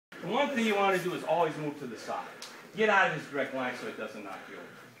The one thing you want to do is always move to the side. Get out of this direct line so it doesn't knock you over.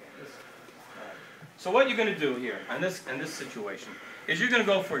 Okay, so what you're going to do here in this situation is you're going to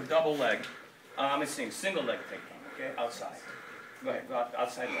go for a double leg. I'm saying single leg takedown. Okay, outside. Go ahead, go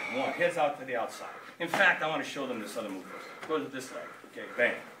outside leg. One, heads out to the outside. In fact, I want to show them this other move first. Go to this leg. Okay,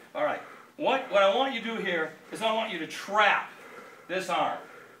 bang. All right. What I want you to do here is I want you to trap this arm.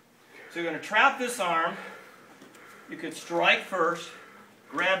 So you're going to trap this arm. You could strike first,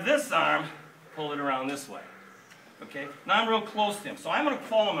 grab this arm, pull it around this way. Okay? Now I'm real close to him. So I'm going to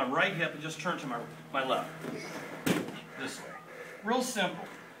fall on my right hip and just turn to my left. This way. Real simple.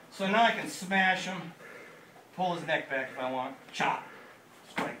 So now I can smash him, pull his neck back if I want, chop,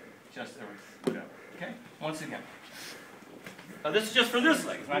 strike, just everything, whatever. Okay? Once again. Now this is just for this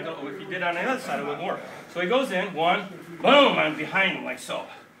leg. It's not gonna, if you did it on the other side, it wouldn't work. So he goes in, one, boom, I'm behind him like so.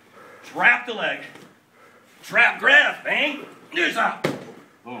 Trap the leg, trap, grab, bang, there's up,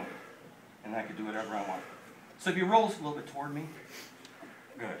 boom. And I can do whatever I want. So if he rolls a little bit toward me,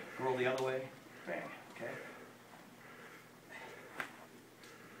 good. Roll the other way, bang, okay?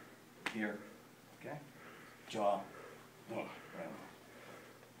 Here, okay? Jaw, boom, right.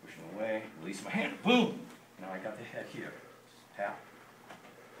 Pushing away, release my hand, boom. Now I got the head here. Tap.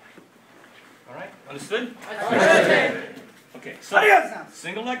 All right, understood? Okay, so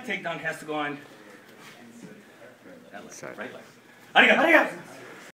single leg takedown has to go on that leg, right leg. Arigato.